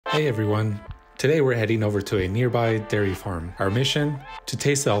Hey everyone! Today we're heading over to a nearby dairy farm. Our mission? To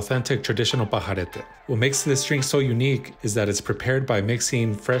taste the authentic traditional pajarete. What makes this drink so unique is that it's prepared by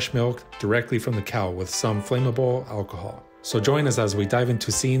mixing fresh milk directly from the cow with some flammable alcohol. So join us as we dive into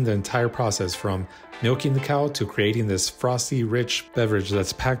seeing the entire process from milking the cow to creating this frosty, rich beverage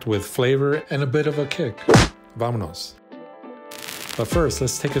that's packed with flavor and a bit of a kick. Vámonos! But first,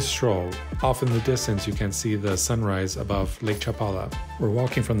 let's take a stroll. Off in the distance, you can see the sunrise above Lake Chapala. We're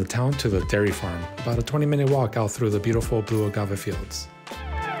walking from the town to the dairy farm, about a 20-minute walk out through the beautiful blue agave fields.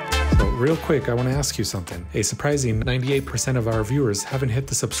 So real quick, I want to ask you something. A surprising 98% of our viewers haven't hit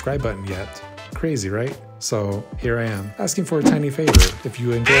the subscribe button yet. Crazy, right? So here I am, asking for a tiny favor. If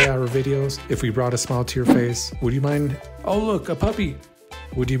you enjoy our videos, if we brought a smile to your face, would you mind... Oh look, a puppy!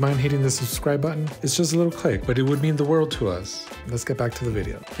 Would you mind hitting the subscribe button? It's just a little click, but it would mean the world to us. Let's get back to the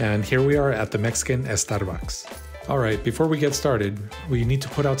video. And here we are at the Mexican Estarbucks. Alright, before we get started, we need to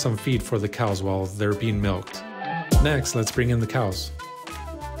put out some feed for the cows while they're being milked. Next, let's bring in the cows.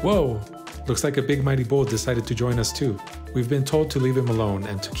 Whoa! Looks like a big mighty bull decided to join us too. We've been told to leave him alone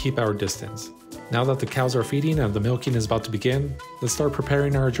and to keep our distance. Now that the cows are feeding and the milking is about to begin, let's start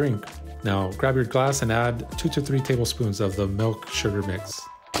preparing our drink. Now, grab your glass and add 2 to 3 tablespoons of the milk sugar mix.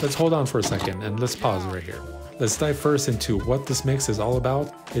 Let's hold on for a second and let's pause right here. Let's dive first into what this mix is all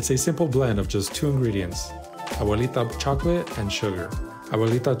about. It's a simple blend of just 2 ingredients, abuelita chocolate and sugar.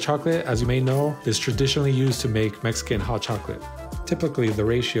 Abuelita chocolate, as you may know, is traditionally used to make Mexican hot chocolate. Typically, the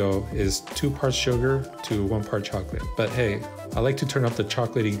ratio is 2 parts sugar to 1 part chocolate. But hey, I like to turn up the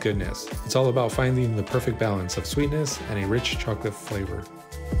chocolatey goodness. It's all about finding the perfect balance of sweetness and a rich chocolate flavor.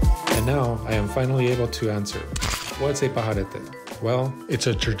 And now, I am finally able to answer, what's a pajarete? Well, it's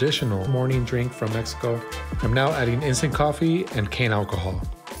a traditional morning drink from Mexico. I'm now adding instant coffee and cane alcohol.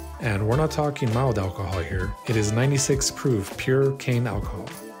 And we're not talking mild alcohol here. It is 96 proof pure cane alcohol.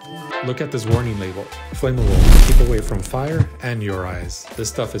 Look at this warning label. Flammable, keep away from fire and your eyes. This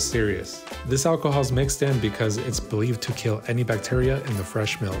stuff is serious. This alcohol is mixed in because it's believed to kill any bacteria in the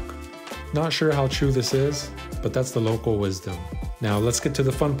fresh milk. Not sure how true this is, but that's the local wisdom. Now let's get to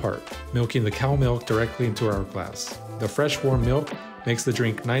the fun part, milking the cow milk directly into our glass. The fresh warm milk makes the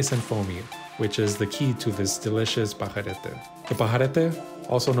drink nice and foamy, which is the key to this delicious pajarete. The pajarete,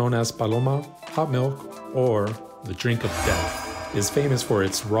 also known as paloma, hot milk, or the drink of death, is famous for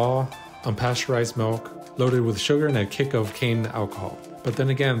its raw, unpasteurized milk, loaded with sugar and a kick of cane alcohol. But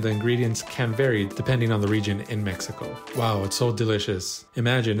then again, the ingredients can vary depending on the region in Mexico. Wow, it's so delicious.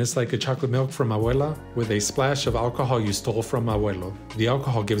 Imagine, it's like a chocolate milk from abuela with a splash of alcohol you stole from abuelo. The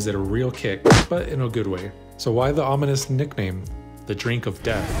alcohol gives it a real kick, but in a good way. So why the ominous nickname, the drink of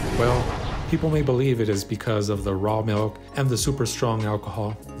death? Well, people may believe it is because of the raw milk and the super strong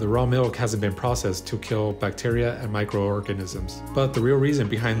alcohol. The raw milk hasn't been processed to kill bacteria and microorganisms. But the real reason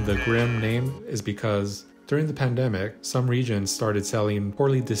behind the grim name is because during the pandemic, some regions started selling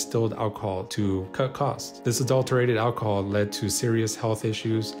poorly distilled alcohol to cut costs. This adulterated alcohol led to serious health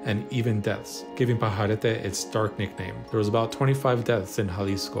issues and even deaths, giving pajarete its dark nickname. There was about 25 deaths in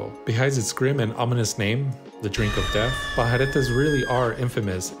Jalisco. Behind its grim and ominous name, the drink of death, pajaretes really are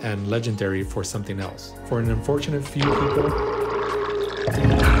infamous and legendary for something else. For an unfortunate few people,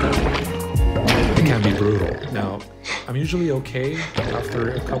 it can be brutal. Now, I'm usually okay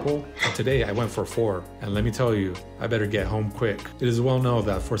after a couple, but today I went for 4. And let me tell you, I better get home quick. It is well known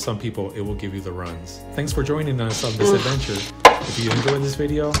that for some people, it will give you the runs. Thanks for joining us on this adventure. If you enjoyed this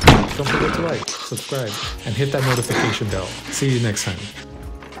video, don't forget to like, subscribe, and hit that notification bell. See you next time.